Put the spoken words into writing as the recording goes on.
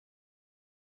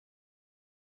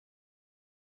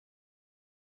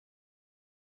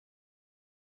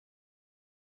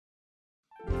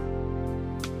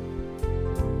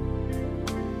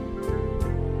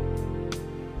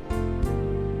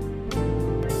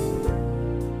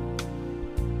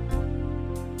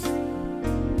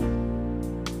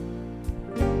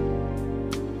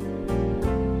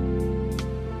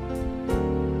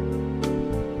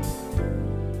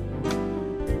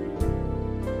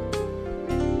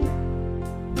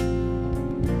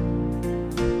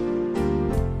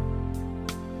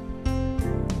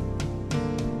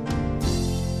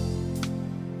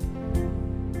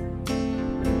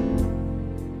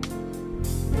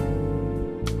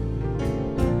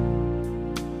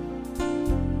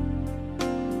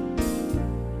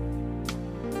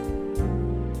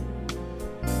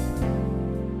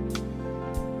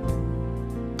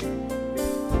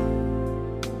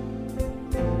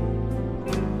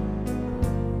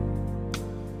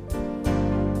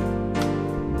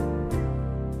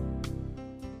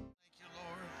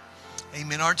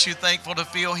Amen. Aren't you thankful to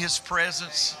feel His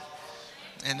presence?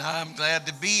 And I'm glad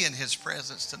to be in His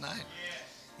presence tonight.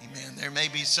 Amen. There may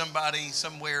be somebody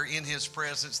somewhere in His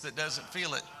presence that doesn't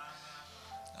feel it.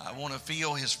 I want to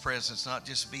feel His presence, not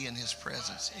just be in His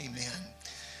presence. Amen.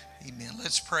 Amen.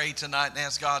 Let's pray tonight and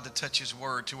ask God to touch His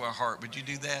word to our heart. Would you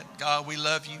do that? God, we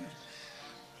love you.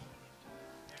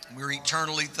 We're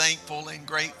eternally thankful and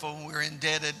grateful. We're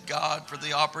indebted, God, for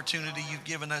the opportunity you've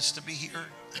given us to be here.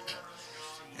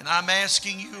 And I'm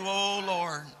asking you, oh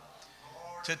Lord,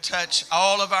 to touch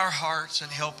all of our hearts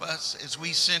and help us as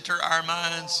we center our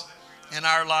minds and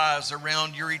our lives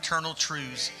around your eternal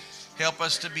truths. Help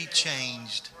us to be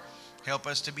changed. Help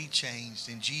us to be changed.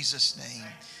 In Jesus' name,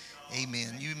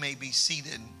 amen. You may be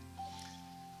seated.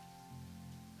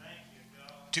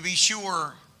 To be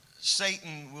sure,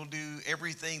 Satan will do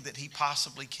everything that he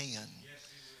possibly can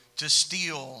to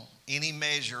steal any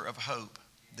measure of hope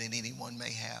that anyone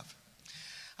may have.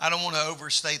 I don't want to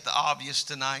overstate the obvious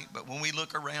tonight, but when we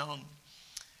look around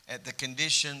at the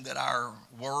condition that our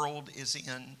world is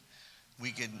in, we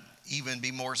could even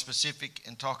be more specific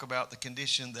and talk about the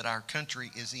condition that our country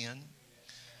is in.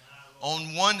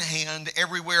 On one hand,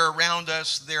 everywhere around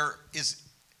us, there is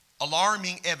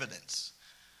alarming evidence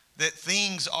that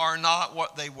things are not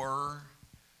what they were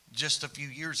just a few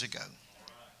years ago.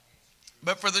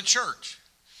 But for the church,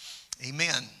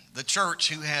 amen, the church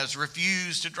who has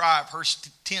refused to drive her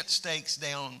tent stakes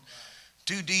down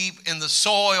too deep in the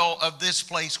soil of this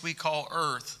place we call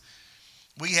earth,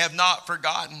 we have not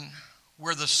forgotten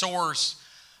where the source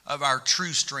of our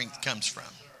true strength comes from.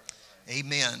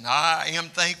 Amen. I am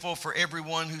thankful for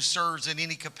everyone who serves in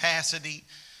any capacity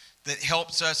that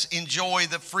helps us enjoy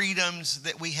the freedoms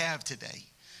that we have today.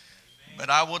 But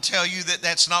I will tell you that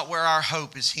that's not where our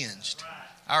hope is hinged.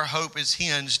 Our hope is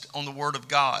hinged on the Word of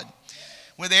God.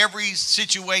 With every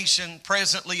situation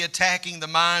presently attacking the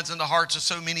minds and the hearts of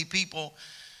so many people,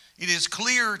 it is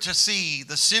clear to see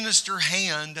the sinister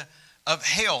hand of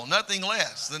hell, nothing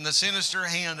less than the sinister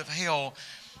hand of hell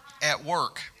at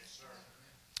work.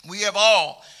 We have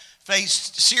all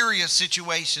faced serious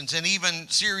situations and even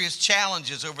serious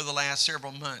challenges over the last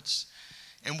several months.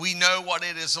 And we know what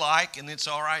it is like, and it's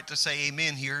all right to say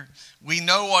amen here. We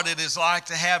know what it is like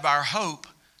to have our hope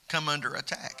come under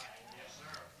attack.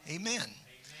 Amen.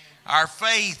 Our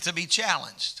faith to be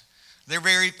challenged. The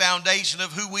very foundation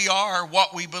of who we are,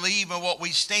 what we believe, and what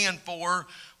we stand for,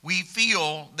 we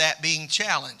feel that being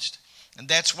challenged. And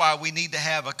that's why we need to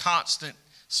have a constant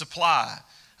supply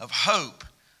of hope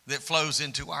that flows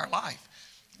into our life.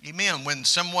 Amen. When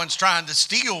someone's trying to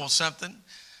steal something,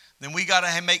 then we got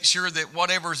to make sure that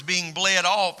whatever's being bled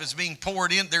off is being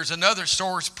poured in. There's another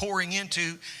source pouring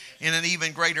into in an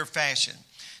even greater fashion.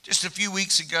 Just a few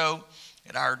weeks ago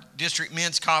at our district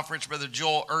men's conference, Brother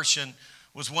Joel Urshan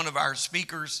was one of our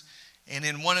speakers. And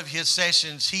in one of his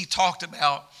sessions, he talked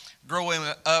about growing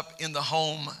up in the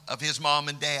home of his mom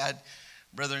and dad,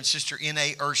 Brother and Sister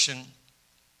N.A. Urshan.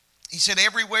 He said,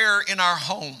 everywhere in our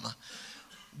home,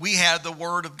 we had the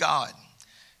Word of God.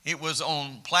 It was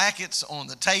on plackets on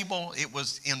the table. It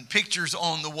was in pictures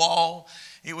on the wall.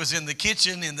 It was in the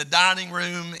kitchen, in the dining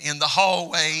room, in the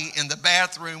hallway, in the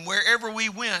bathroom. Wherever we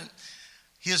went,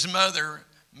 his mother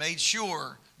made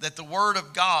sure that the Word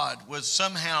of God was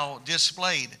somehow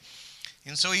displayed.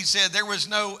 And so he said there was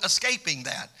no escaping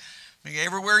that.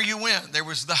 Everywhere you went, there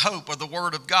was the hope of the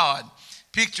Word of God.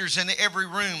 Pictures in every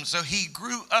room. So he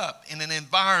grew up in an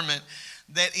environment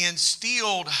that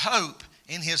instilled hope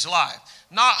in his life.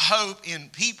 Not hope in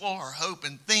people or hope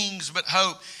in things, but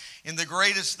hope in the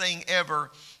greatest thing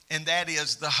ever, and that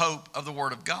is the hope of the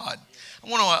Word of God. I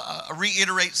want to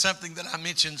reiterate something that I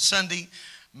mentioned Sunday,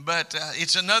 but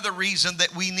it's another reason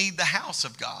that we need the house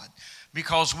of God,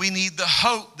 because we need the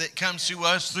hope that comes to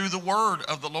us through the Word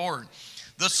of the Lord.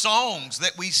 The songs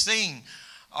that we sing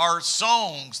are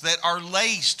songs that are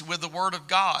laced with the Word of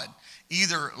God,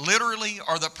 either literally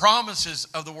or the promises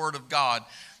of the Word of God,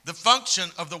 the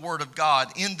function of the Word of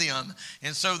God in them.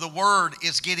 And so the Word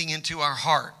is getting into our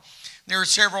heart. There are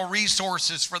several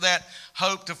resources for that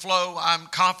hope to flow. I'm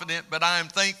confident, but I am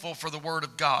thankful for the Word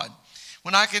of God.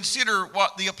 When I consider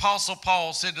what the Apostle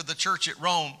Paul said to the church at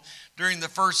Rome during the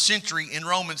first century in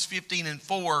Romans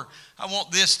 15:4, I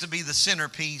want this to be the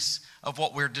centerpiece of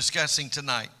what we're discussing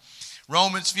tonight.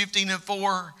 Romans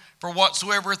 15:4, for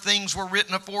whatsoever things were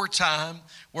written aforetime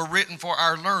were written for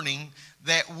our learning,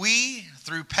 that we,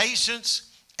 through patience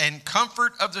and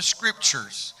comfort of the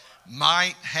Scriptures,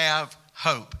 might have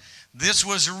hope. This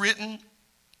was written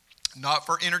not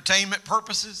for entertainment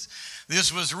purposes.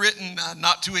 This was written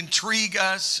not to intrigue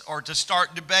us or to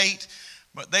start debate,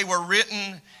 but they were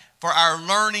written for our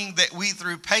learning, that we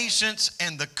through patience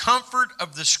and the comfort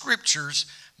of the Scriptures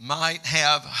might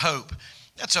have hope.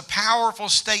 That's a powerful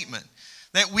statement,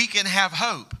 that we can have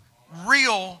hope,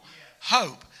 real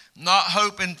hope, not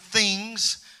hope in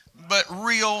things, but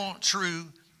real, true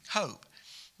hope.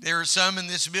 There are some in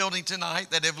this building tonight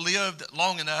that have lived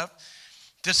long enough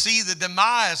to see the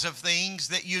demise of things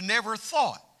that you never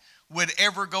thought would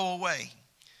ever go away.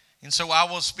 And so I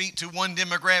will speak to one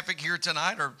demographic here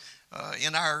tonight, or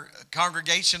in our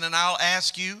congregation, and I'll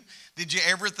ask you, did you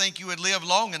ever think you would live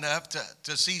long enough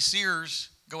to see Sears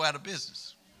go out of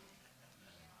business?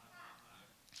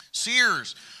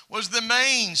 Sears was the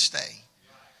mainstay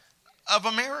of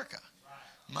America.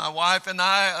 My wife and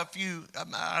I,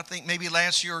 I think maybe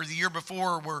last year or the year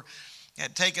before,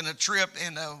 had taken a trip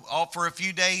and off for a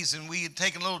few days, and we had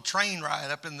taken a little train ride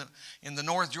up in the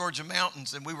North Georgia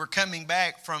mountains, and we were coming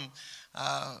back from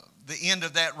the end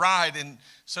of that ride. And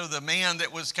so the man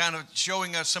that was kind of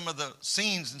showing us some of the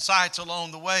scenes and sights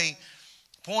along the way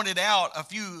pointed out a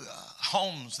few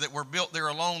homes that were built there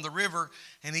along the river,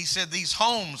 and he said these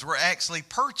homes were actually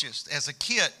purchased as a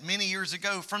kit many years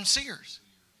ago from Sears.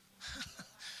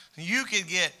 You could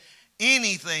get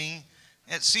anything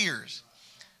at Sears.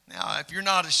 Now, if you're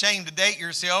not ashamed to date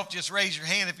yourself, just raise your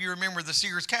hand if you remember the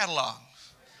Sears catalog.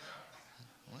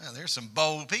 Well, there's some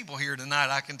bold people here tonight,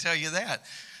 I can tell you that.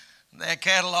 That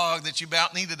catalog that you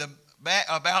about needed a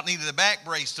back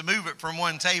brace to move it from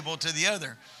one table to the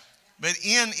other. But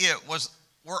in it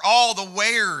were all the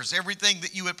wares, everything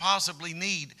that you would possibly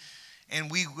need. And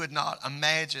we would not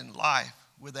imagine life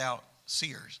without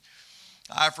Sears.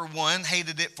 I, for one,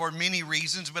 hated it for many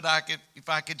reasons, but if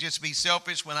I could just be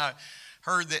selfish, when I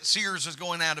heard that Sears was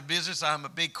going out of business, I'm a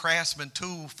big Craftsman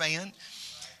tool fan,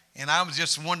 and I was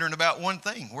just wondering about one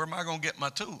thing: where am I going to get my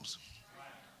tools?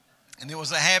 And it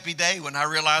was a happy day when I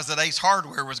realized that Ace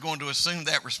Hardware was going to assume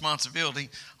that responsibility,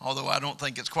 although I don't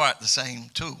think it's quite the same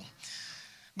tool.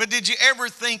 But did you ever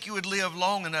think you would live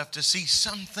long enough to see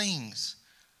some things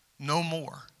no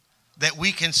more that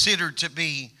we consider to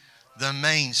be the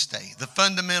mainstay, the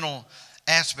fundamental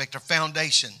aspect or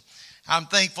foundation? I'm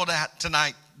thankful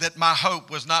tonight that my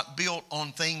hope was not built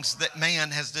on things that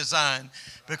man has designed,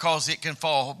 because it can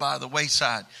fall by the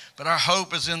wayside. But our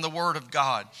hope is in the Word of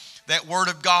God, that Word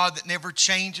of God that never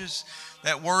changes,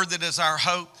 that Word that is our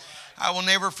hope. I will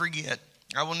never forget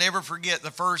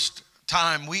the first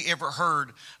time we ever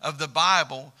heard of the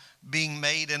Bible being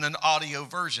made in an audio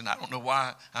version. I don't know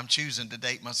why I'm choosing to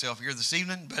date myself here this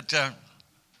evening, but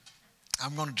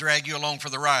I'm going to drag you along for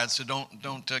the ride, so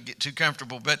don't get too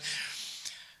comfortable. But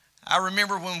I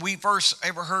remember when we first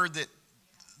ever heard that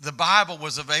the Bible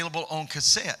was available on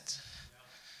cassette.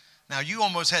 Now, you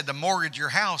almost had to mortgage your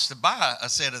house to buy a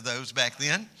set of those back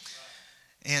then.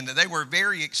 And they were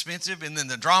very expensive. And then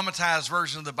the dramatized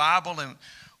version of the Bible. And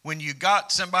when you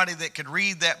got somebody that could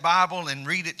read that Bible and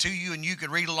read it to you, and you could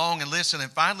read along and listen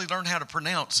and finally learn how to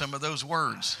pronounce some of those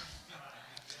words.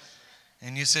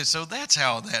 And you said, so that's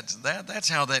how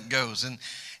that goes.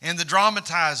 And the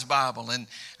dramatized Bible. And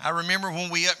I remember when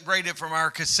we upgraded from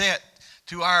our cassette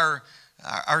to our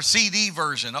CD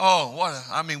version.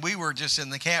 We were just in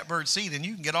the catbird seat, and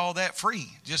you can get all that free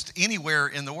just anywhere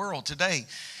in the world today.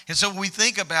 And so when we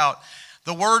think about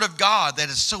the Word of God that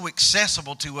is so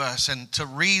accessible to us, and to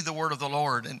read the Word of the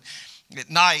Lord, and at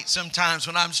night, sometimes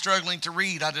when I'm struggling to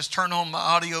read, I just turn on my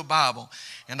audio Bible,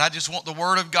 and I just want the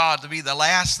Word of God to be the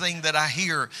last thing that I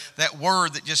hear, that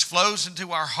Word that just flows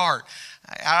into our heart.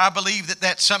 I believe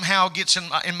that somehow gets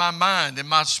in my mind, in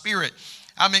my spirit.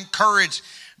 I'm encouraged.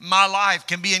 My life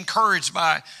can be encouraged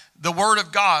by the Word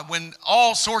of God when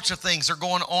all sorts of things are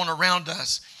going on around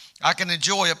us. I can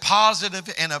enjoy a positive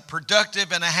and a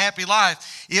productive and a happy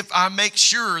life if I make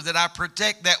sure that I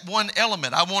protect that one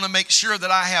element. I want to make sure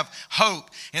that I have hope,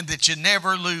 and that you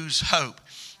never lose hope.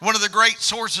 One of the great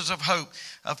sources of hope,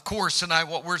 of course, tonight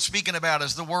what we're speaking about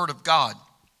is the Word of God.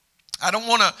 I don't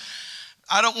want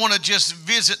to just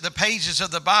visit the pages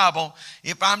of the Bible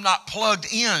if I'm not plugged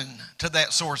in to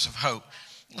that source of hope.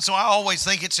 So I always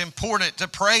think it's important to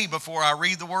pray before I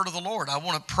read the Word of the Lord. I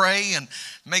want to pray and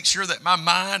make sure that my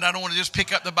mind, I don't want to just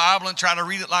pick up the Bible and try to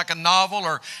read it like a novel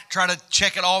or try to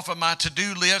check it off of my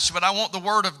to-do list, but I want the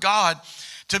Word of God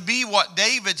to be what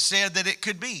David said that it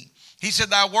could be. He said,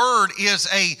 thy Word is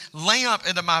a lamp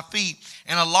unto my feet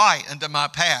and a light unto my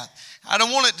path. I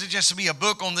don't want it to just be a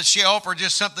book on the shelf or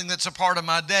just something that's a part of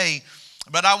my day,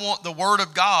 but I want the Word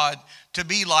of God to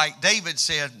be, like David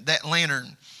said, that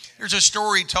lantern. There's a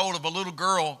story told of a little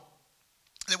girl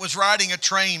that was riding a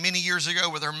train many years ago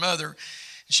with her mother.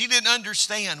 She didn't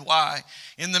understand why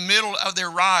in the middle of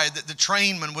their ride that the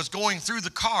trainman was going through the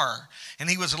car and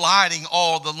he was lighting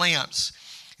all the lamps.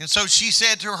 And so she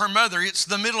said to her mother, it's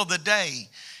the middle of the day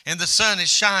and the sun is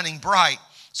shining bright.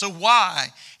 So why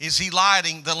is he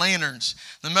lighting the lanterns?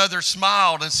 The mother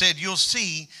smiled and said, you'll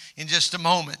see in just a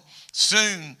moment.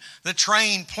 Soon the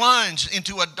train plunged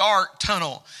into a dark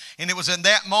tunnel. And it was in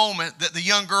that moment that the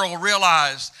young girl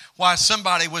realized why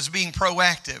somebody was being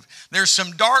proactive. There's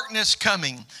some darkness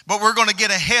coming, but we're going to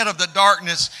get ahead of the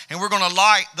darkness and we're going to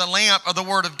light the lamp of the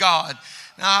Word of God.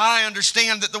 Now, I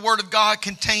understand that the Word of God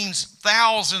contains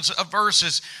thousands of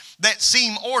verses that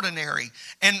seem ordinary,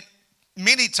 and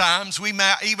many times we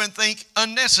might even think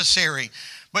unnecessary.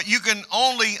 But you can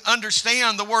only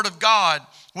understand the Word of God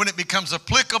when it becomes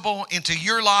applicable into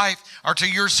your life or to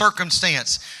your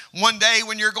circumstance. One day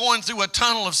when you're going through a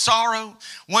tunnel of sorrow,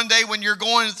 one day when you're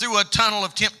going through a tunnel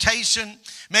of temptation,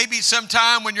 maybe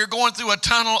sometime when you're going through a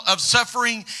tunnel of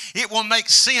suffering, it will make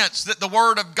sense that the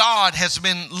Word of God has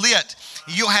been lit.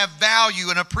 You'll have value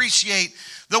and appreciate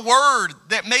the Word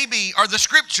that may be, or the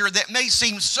Scripture that may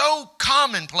seem so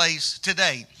commonplace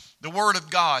today. The Word of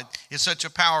God is such a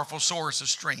powerful source of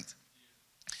strength.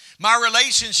 My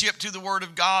relationship to the Word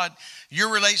of God,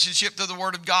 your relationship to the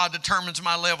Word of God determines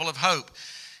my level of hope.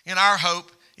 And our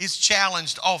hope is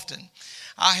challenged often.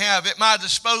 I have at my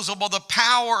disposal the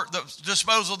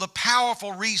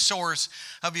powerful resource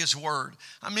of His Word.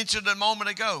 I mentioned it a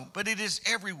moment ago, but it is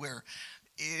everywhere.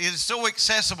 It is so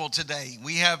accessible today.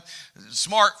 We have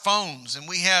smartphones and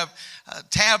we have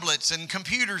tablets and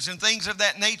computers and things of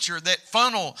that nature that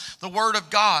funnel the Word of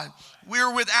God.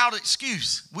 We're without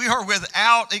excuse. We are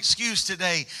without excuse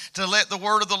today to let the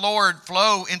Word of the Lord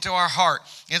flow into our heart.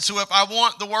 And so if I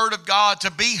want the Word of God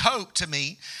to be hope to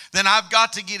me, then I've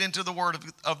got to get into the Word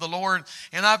of the Lord,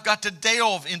 and I've got to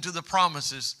delve into the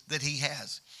promises that He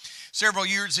has. Several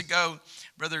years ago,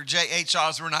 Brother J.H.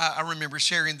 Osborne, I remember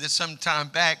sharing this some time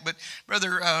back, but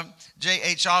Brother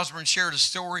J.H. Osborne shared a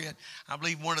story at, I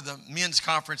believe, one of the men's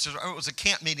conferences, or it was a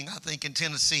camp meeting, I think, in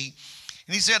Tennessee.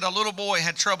 And he said a little boy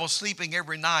had trouble sleeping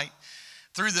every night,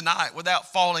 through the night,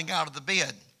 without falling out of the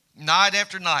bed. Night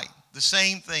after night, the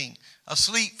same thing,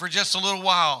 asleep for just a little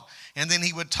while, and then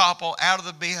he would topple out of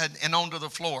the bed and onto the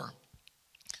floor.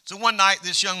 So one night,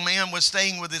 this young man was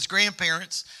staying with his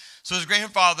grandparents. So his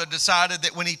grandfather decided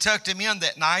that when he tucked him in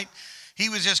that night, he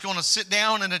was just going to sit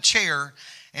down in a chair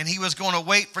and he was going to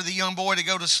wait for the young boy to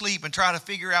go to sleep and try to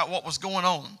figure out what was going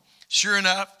on. Sure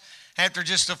enough, after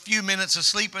just a few minutes of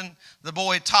sleeping, the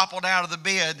boy toppled out of the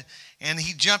bed and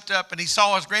he jumped up and he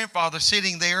saw his grandfather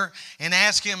sitting there and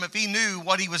asked him if he knew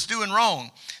what he was doing wrong.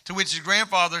 To which his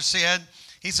grandfather said,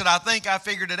 I think I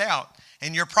figured it out.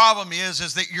 And your problem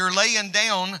is that you're laying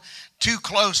down too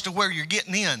close to where you're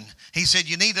getting in. He said,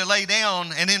 you need to lay down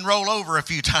and then roll over a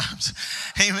few times.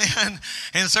 Amen.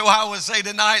 And so I would say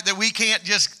tonight that we can't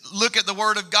just look at the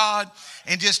Word of God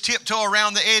and just tiptoe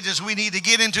around the edges. We need to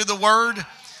get into the Word,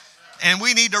 and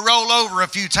we need to roll over a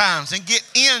few times and get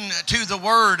into the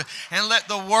Word and let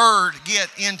the Word get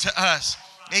into us.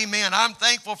 Amen. I'm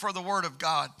thankful for the Word of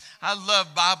God. I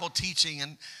love Bible teaching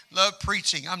and love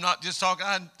preaching. I'm not just talking,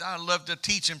 I love to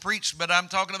teach and preach, but I'm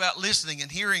talking about listening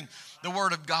and hearing the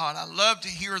Word of God. I love to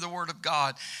hear the Word of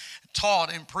God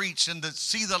taught and preached and to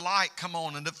see the light come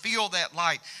on and to feel that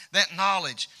light, that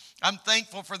knowledge. I'm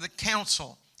thankful for the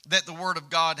counsel that the Word of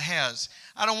God has.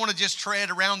 I don't want to just tread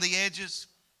around the edges.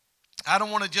 I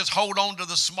don't want to just hold on to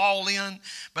the small end,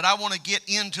 but I want to get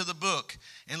into the book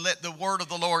and let the Word of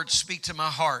the Lord speak to my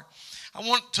heart. I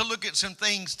want to look at some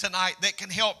things tonight that can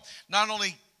help not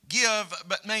only give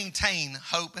but maintain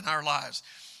hope in our lives.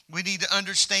 We need to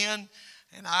understand,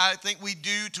 and I think we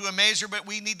do to a measure, but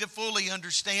we need to fully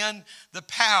understand the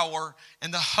power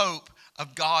and the hope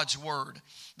of God's Word.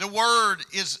 The Word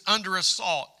is under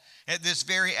assault at this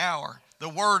very hour. The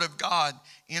Word of God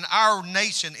in our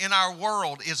nation, in our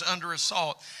world, is under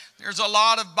assault. There's a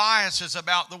lot of biases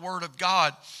about the Word of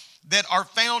God that are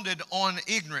founded on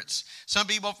ignorance. Some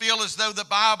people feel as though the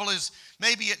Bible is,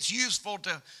 maybe it's useful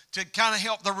to kind of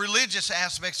help the religious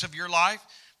aspects of your life,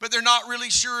 but they're not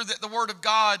really sure that the Word of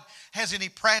God has any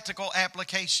practical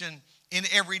application in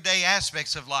everyday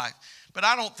aspects of life. But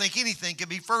I don't think anything could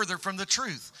be further from the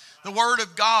truth. The Word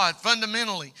of God,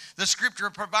 fundamentally, the Scripture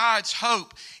provides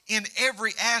hope in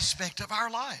every aspect of our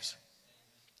lives.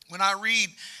 When I read,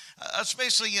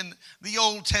 especially in the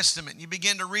Old Testament, you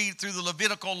begin to read through the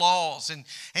Levitical laws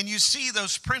and you see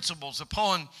those principles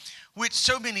upon which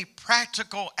so many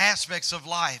practical aspects of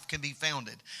life can be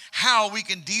founded. How we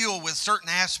can deal with certain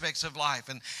aspects of life,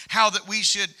 and how that we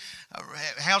should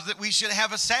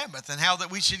have a Sabbath, and how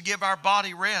that we should give our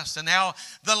body rest, and how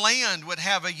the land would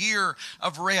have a year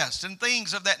of rest, and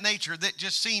things of that nature that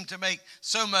just seem to make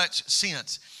so much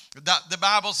sense. The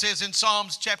Bible says in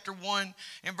Psalms chapter 1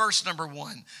 and verse number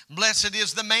 1, "Blessed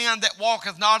is the man that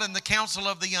walketh not in the counsel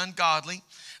of the ungodly,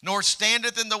 nor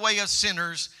standeth in the way of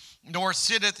sinners, nor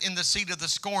sitteth in the seat of the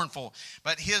scornful.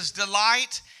 But his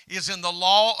delight is in the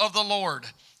law of the Lord.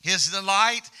 His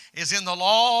delight is in the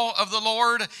law of the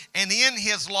Lord, and in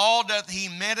his law doth he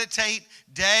meditate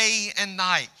day and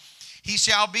night. He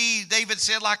shall be," David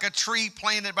said, "like a tree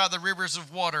planted by the rivers of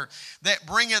water, that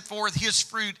bringeth forth his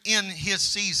fruit in his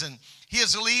season.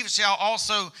 His leaf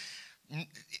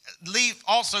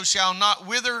also shall not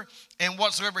wither, and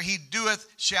whatsoever he doeth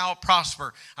shall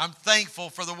prosper." I'm thankful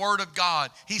for the word of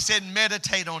God. He said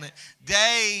meditate on it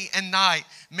day and night.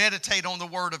 Meditate on the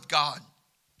word of God.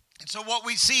 And so what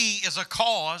we see is a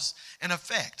cause and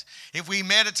effect. If we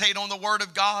meditate on the word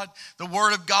of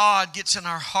God gets in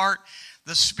our heart.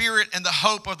 The spirit and the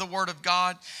hope of the word of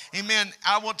God. Amen.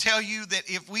 I will tell you that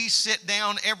if we sit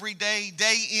down every day,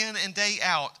 day in and day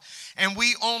out, and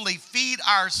we only feed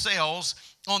ourselves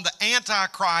on the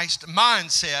Antichrist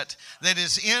mindset that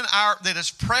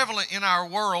is prevalent in our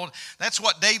world, that's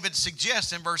what David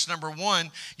suggests in verse number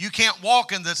 1. You can't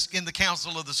walk in the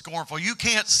counsel of the scornful. You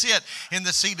can't sit in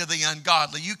the seat of the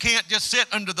ungodly. You can't just sit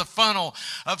under the funnel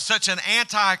of such an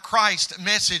Antichrist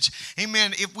message.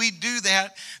 Amen. If we do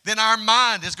that, then our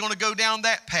mind is going to go down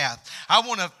that path. I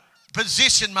want to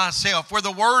position myself where the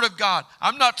word of God,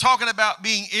 I'm not talking about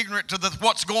being ignorant to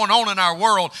what's going on in our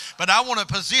world, but I want to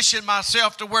position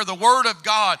myself to where the word of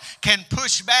God can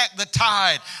push back the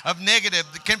tide of negative,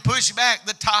 can push back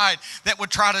the tide that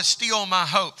would try to steal my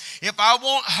hope. If I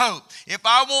want hope, if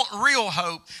I want real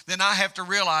hope, then I have to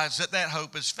realize that that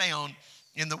hope is found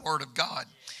in the word of God.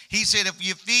 He said, if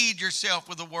you feed yourself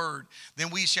with the word, then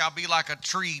we shall be like a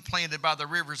tree planted by the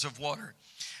rivers of water.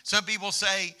 Some people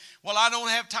say, well, I don't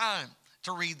have time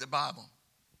to read the Bible.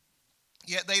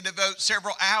 Yet they devote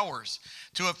several hours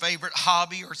to a favorite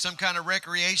hobby or some kind of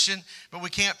recreation, but we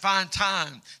can't find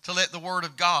time to let the Word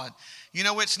of God. You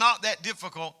know, it's not that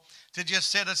difficult to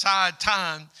just set aside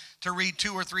time to read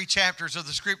 2 or 3 chapters of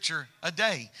the Scripture a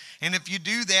day. And if you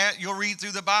do that, you'll read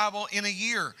through the Bible in a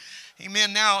year.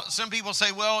 Amen. Now, some people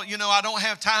say, well, you know, I don't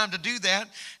have time to do that.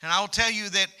 And I'll tell you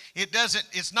that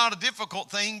it's not a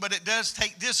difficult thing, but it does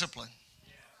take discipline.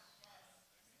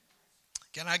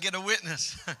 Can I get a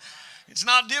witness? It's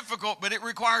not difficult, but it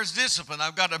requires discipline.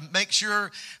 I've got to make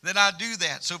sure that I do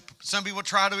that. So some people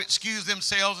try to excuse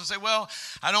themselves and say, well,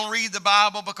 I don't read the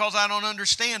Bible because I don't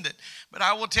understand it. But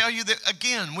I will tell you that,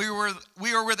 again, we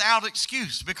are without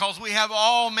excuse because we have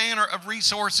all manner of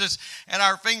resources at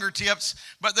our fingertips.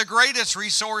 But the greatest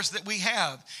resource that we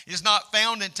have is not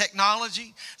found in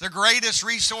technology. The greatest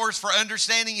resource for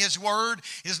understanding His Word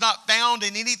is not found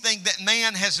in anything that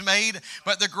man has made.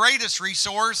 But the greatest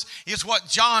resource is what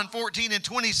John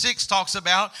 14:26 talks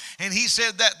about. And he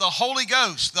said that the Holy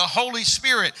Ghost, the Holy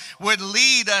Spirit, would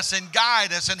lead us and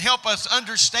guide us and help us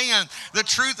understand the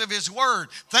truth of His Word.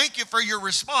 Thank you for your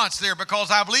response there, because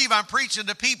I believe I'm preaching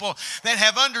to people that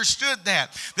have understood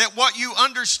that what you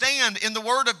understand in the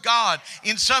Word of God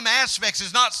in some aspects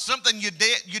is not something you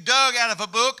dug out of a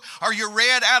book or you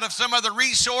read out of some other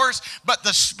resource, but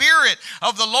the Spirit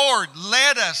of the Lord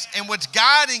led us and was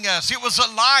guiding us. It was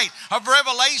a light of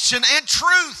revelation and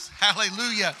truth.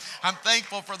 Hallelujah. I'm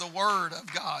thankful for the Word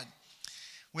of God.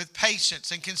 With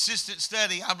patience and consistent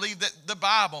study, I believe that the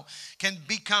Bible can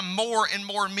become more and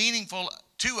more meaningful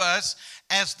to us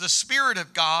as the Spirit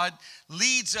of God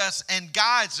leads us and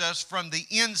guides us from the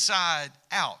inside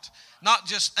out. Not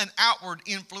just an outward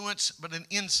influence, but an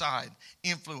inside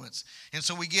influence. And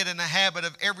so we get in a habit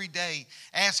of every day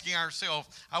asking ourselves,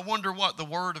 I wonder what the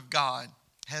Word of God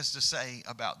has to say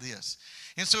about this.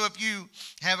 And so if you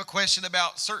have a question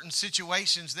about certain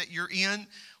situations that you're in,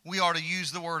 we ought to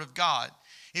use the Word of God.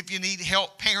 If you need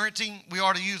help parenting, we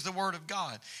ought to use the Word of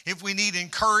God. If we need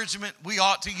encouragement, we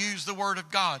ought to use the Word of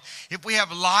God. If we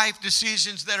have life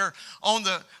decisions that are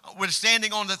we're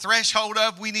standing on the threshold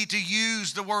of, we need to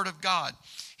use the Word of God.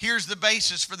 Here's the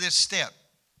basis for this step.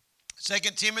 2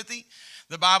 Timothy,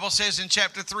 the Bible says in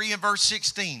chapter 3 and verse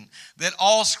 16 that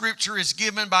all Scripture is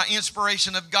given by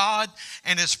inspiration of God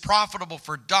and is profitable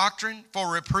for doctrine,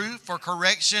 for reproof, for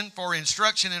correction, for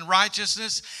instruction in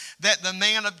righteousness, that the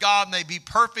man of God may be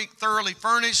perfect, thoroughly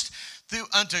furnished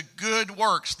unto good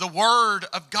works. The Word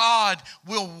of God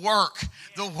will work.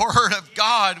 The Word of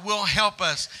God will help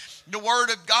us. The Word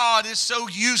of God is so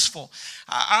useful.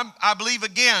 I believe,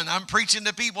 again, I'm preaching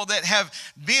to people that have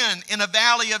been in a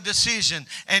valley of decision,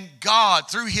 and God,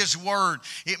 through His Word,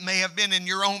 it may have been in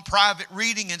your own private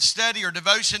reading and study or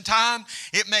devotion time.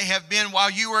 It may have been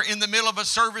while you were in the middle of a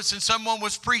service and someone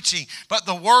was preaching, but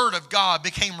the Word of God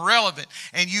became relevant,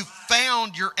 and you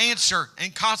found your answer,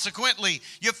 and consequently,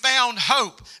 you found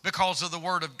hope because of the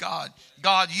Word of God.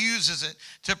 God uses it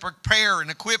to prepare and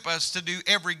equip us to do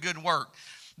every good work.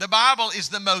 The Bible is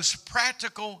the most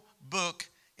practical book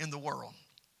in the world.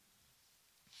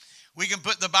 We can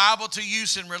put the Bible to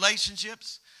use in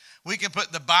relationships. We can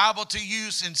put the Bible to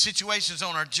use in situations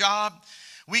on our job.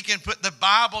 We can put the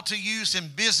Bible to use in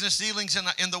business dealings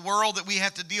in the world that we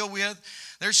have to deal with.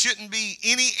 There shouldn't be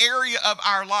any area of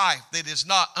our life that is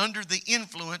not under the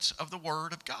influence of the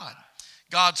Word of God.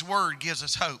 God's Word gives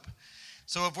us hope.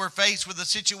 So if we're faced with a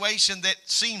situation that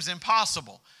seems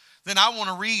impossible, then I want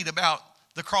to read about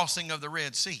the crossing of the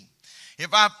Red Sea.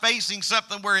 If I'm facing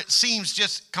something where it seems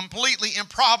just completely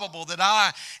improbable that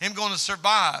I am going to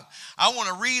survive, I want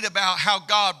to read about how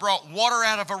God brought water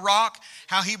out of a rock,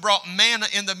 how He brought manna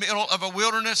in the middle of a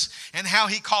wilderness, and how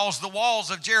He caused the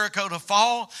walls of Jericho to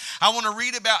fall. I want to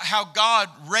read about how God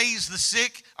raised the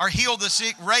sick, or healed the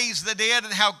sick, raised the dead,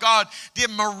 and how God did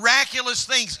miraculous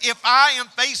things. If I am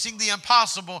facing the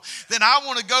impossible, then I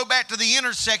want to go back to the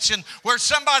intersection where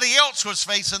somebody else was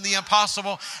facing the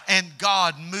impossible, and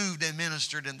God moved and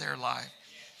ministered in their life.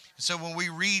 So when we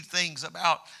read things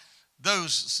about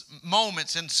those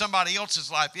moments in somebody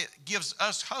else's life, it gives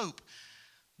us hope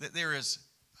that there is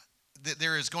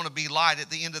going to be light at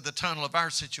the end of the tunnel of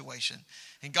our situation,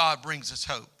 and God brings us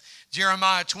hope.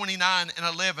 Jeremiah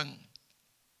 29:11,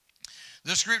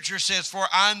 the scripture says, "For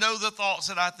I know the thoughts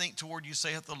that I think toward you,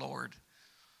 saith the Lord,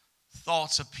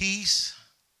 thoughts of peace,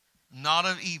 not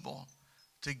of evil,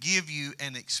 to give you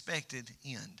an expected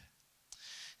end."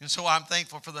 And so I'm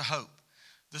thankful for the hope.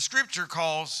 The scripture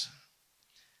calls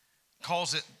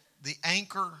it the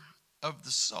anchor of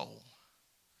the soul.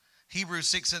 Hebrews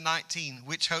 6:19,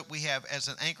 which hope we have as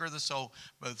an anchor of the soul,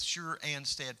 both sure and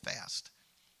steadfast.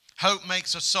 Hope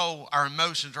makes a soul, our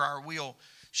emotions or our will,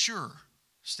 sure,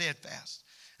 steadfast.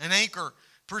 An anchor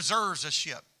preserves a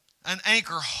ship. An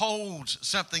anchor holds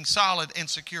something solid and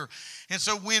secure. And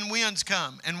so when winds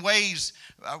come and waves,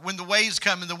 when the waves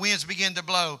come and the winds begin to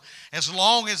blow, as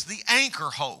long as the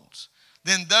anchor holds,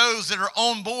 then those that are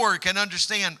on board can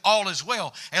understand all is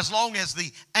well, as long as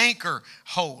the anchor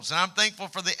holds. And I'm thankful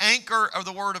for the anchor of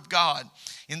the Word of God.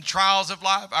 In trials of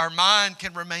life, our mind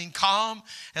can remain calm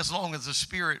as long as the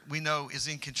Spirit we know is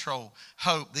in control.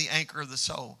 Hope, the anchor of the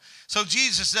soul. So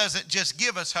Jesus doesn't just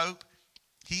give us hope,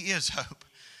 He is hope.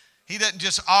 He doesn't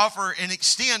just offer and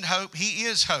extend hope, He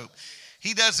is hope.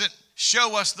 He doesn't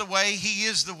show us the way, He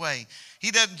is the way.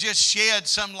 He doesn't just shed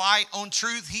some light on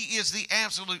truth, He is the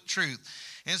absolute truth.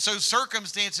 And so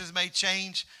circumstances may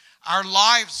change. Our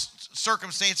life's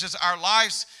circumstances, our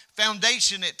life's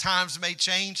foundation at times may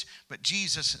change, but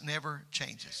Jesus never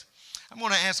changes. I'm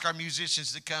going to ask our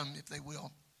musicians to come if they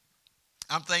will.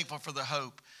 I'm thankful for the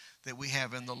hope that we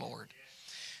have in the Lord.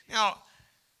 Now,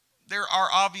 there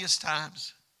are obvious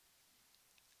times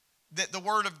that the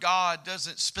Word of God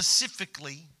doesn't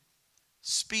specifically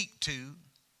speak to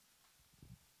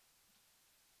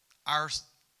our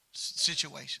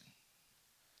situation.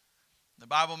 The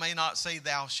Bible may not say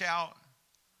thou shalt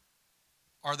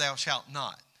or thou shalt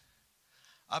not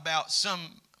about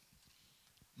some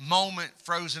moment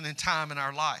frozen in time in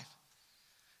our life.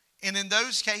 And in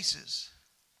those cases,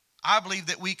 I believe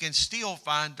that we can still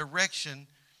find direction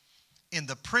in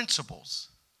the principles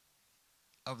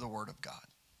of the Word of God.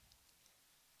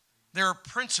 There are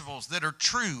principles that are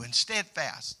true and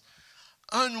steadfast,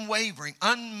 unwavering,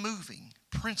 unmoving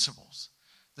principles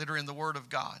that are in the Word of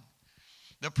God.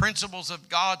 The principles of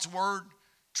God's Word,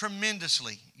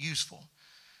 tremendously useful.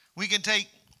 We can take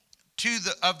two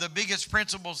of the biggest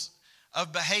principles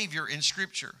of behavior in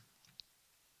Scripture.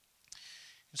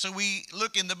 So we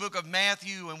look in the book of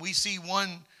Matthew and we see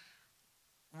one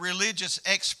religious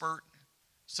expert,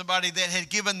 somebody that had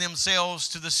given themselves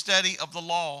to the study of the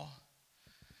law.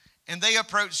 And they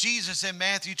approached Jesus in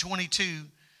Matthew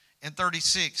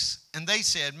 22:36. And they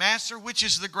said, Master, which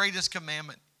is the greatest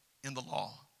commandment in the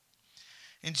law?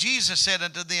 And Jesus said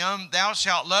unto them, Thou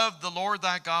shalt love the Lord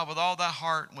thy God with all thy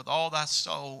heart, and with all thy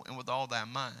soul, and with all thy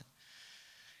mind.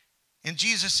 And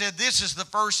Jesus said, This is the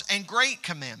first and great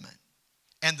commandment.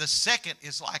 And the second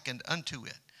is likened unto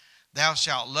it. Thou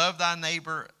shalt love thy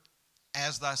neighbor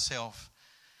as thyself.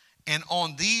 And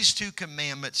on these two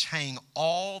commandments hang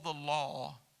all the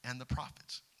law and the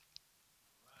prophets.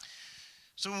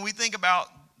 So when we think about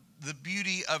the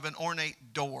beauty of an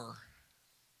ornate door.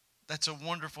 That's a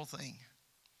wonderful thing.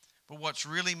 But what's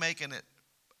really making it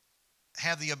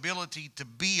have the ability to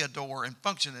be a door and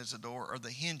function as a door are the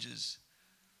hinges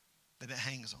that it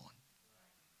hangs on.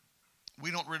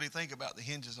 We don't really think about the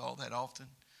hinges all that often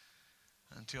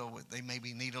until they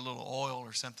maybe need a little oil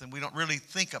or something. We don't really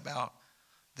think about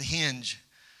the hinge.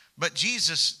 But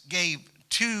Jesus gave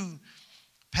two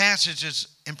passages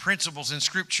and principles in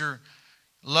Scripture.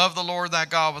 Love the Lord thy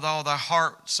God with all thy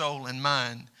heart, soul, and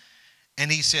mind.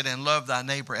 And he said, and love thy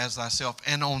neighbor as thyself.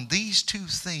 And on these two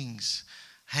things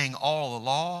hang all the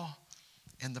law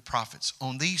and the prophets.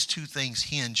 On these two things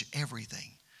hinge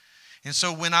everything. And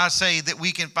so when I say that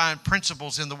we can find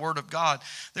principles in the Word of God,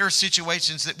 there are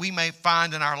situations that we may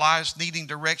find in our lives needing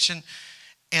direction.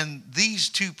 And these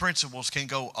two principles can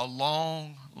go a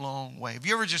long, long way. Have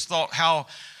you ever just thought how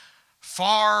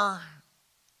far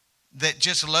that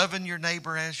just loving your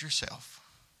neighbor as yourself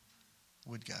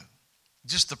would go?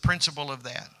 Just the principle of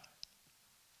that.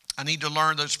 I need to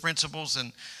learn those principles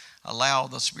and allow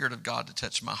the Spirit of God to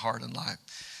touch my heart and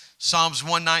life. Psalms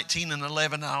 119 and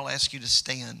 11, I'll ask you to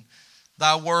stand.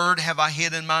 Thy word have I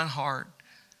hid in mine heart,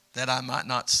 that I might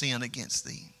not sin against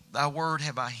thee. Thy word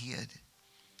have I hid.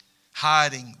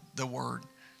 Hiding the word.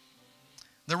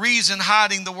 The reason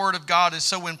hiding the word of God is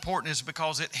so important is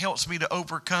because it helps me to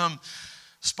overcome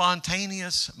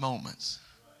spontaneous moments.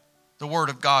 The word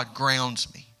of God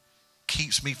grounds me,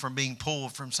 keeps me from being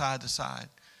pulled from side to side.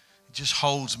 It just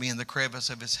holds me in the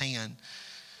crevice of his hand.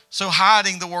 So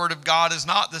hiding the word of God is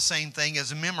not the same thing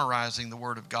as memorizing the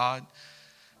word of God.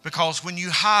 Because when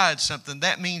you hide something,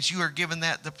 that means you are giving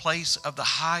that the place of the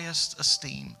highest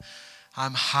esteem.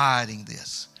 I'm hiding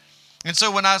this. And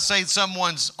so when I say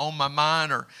someone's on my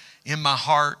mind or in my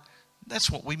heart, that's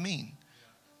what we mean.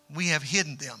 We have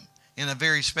hidden them in a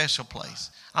very special place.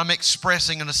 I'm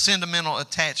expressing a sentimental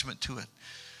attachment to it.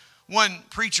 One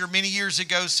preacher many years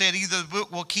ago said, either the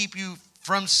book will keep you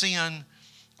from sin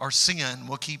or sin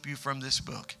will keep you from this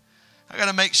book. I got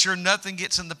to make sure nothing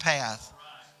gets in the path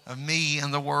of me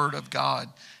and the Word of God.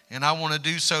 And I want to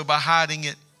do so by hiding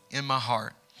it in my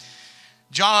heart.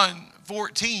 John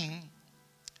 1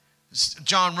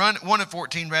 and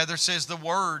 14 rather says the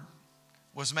Word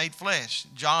was made flesh.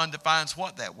 John defines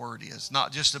what that Word is.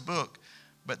 Not just a book,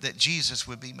 but that Jesus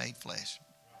would be made flesh.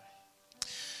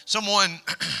 Someone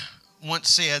once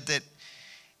said that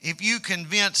if you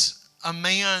convince a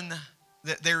man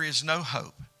that there is no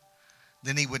hope,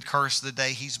 then he would curse the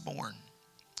day he's born.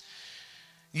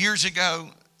 Years ago,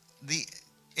 the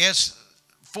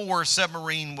S-4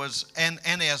 submarine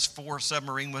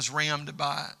was rammed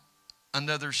by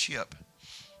another ship,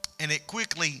 and it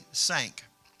quickly sank.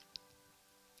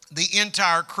 The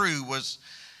entire crew was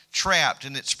trapped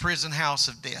in its prison house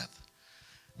of death.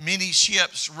 Many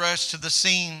ships rushed to the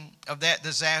scene of that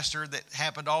disaster that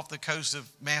happened off the coast of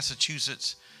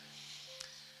Massachusetts.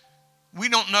 We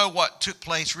don't know what took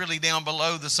place really down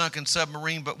below the sunken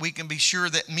submarine, but we can be sure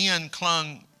that men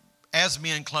clung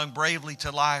bravely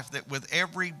to life, that with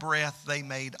every breath they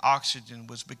made, oxygen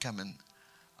was becoming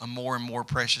a more and more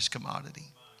precious commodity.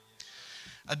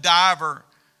 A diver,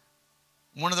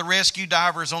 one of the rescue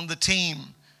divers on the team,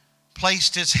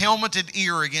 placed his helmeted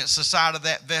ear against the side of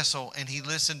that vessel, and he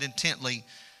listened intently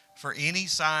for any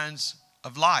signs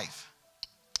of life.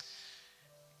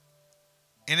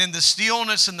 And in the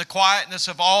stillness and the quietness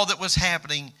of all that was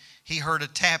happening, he heard a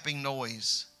tapping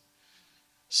noise.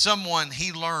 Someone,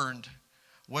 he learned,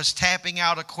 was tapping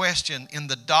out a question in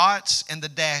the dots and the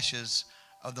dashes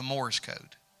of the Morse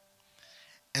code.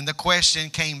 And the question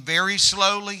came very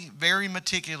slowly, very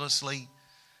meticulously,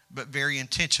 but very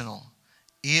intentional.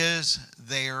 Is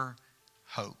there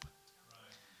hope?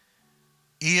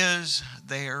 Is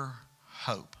there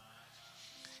hope?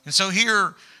 And so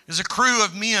here is a crew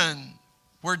of men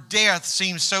where death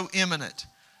seems so imminent.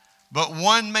 But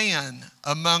one man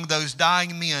among those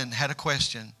dying men had a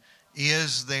question.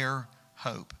 Is there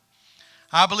hope?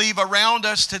 I believe around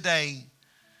us today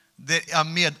that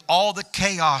amid all the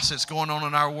chaos that's going on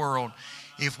in our world,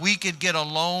 if we could get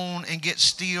alone and get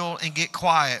still and get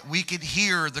quiet, we could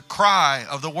hear the cry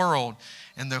of the world.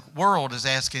 And the world is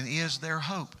asking, is there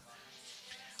hope?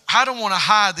 I don't want to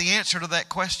hide the answer to that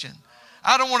question.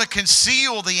 I don't want to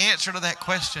conceal the answer to that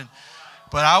question.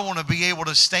 But I want to be able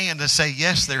to stand and say,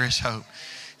 yes, there is hope.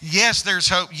 Yes, there's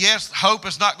hope. Yes, hope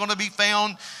is not going to be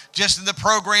found just in the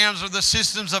programs or the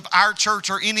systems of our church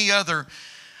or any other.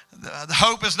 The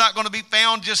hope is not going to be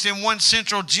found just in one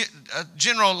central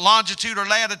general longitude or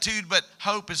latitude, but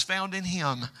hope is found in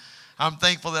Him. I'm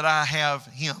thankful that I have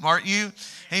Him. Aren't you?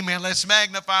 Amen. Let's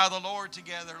magnify the Lord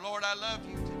together. Lord, I love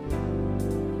you today.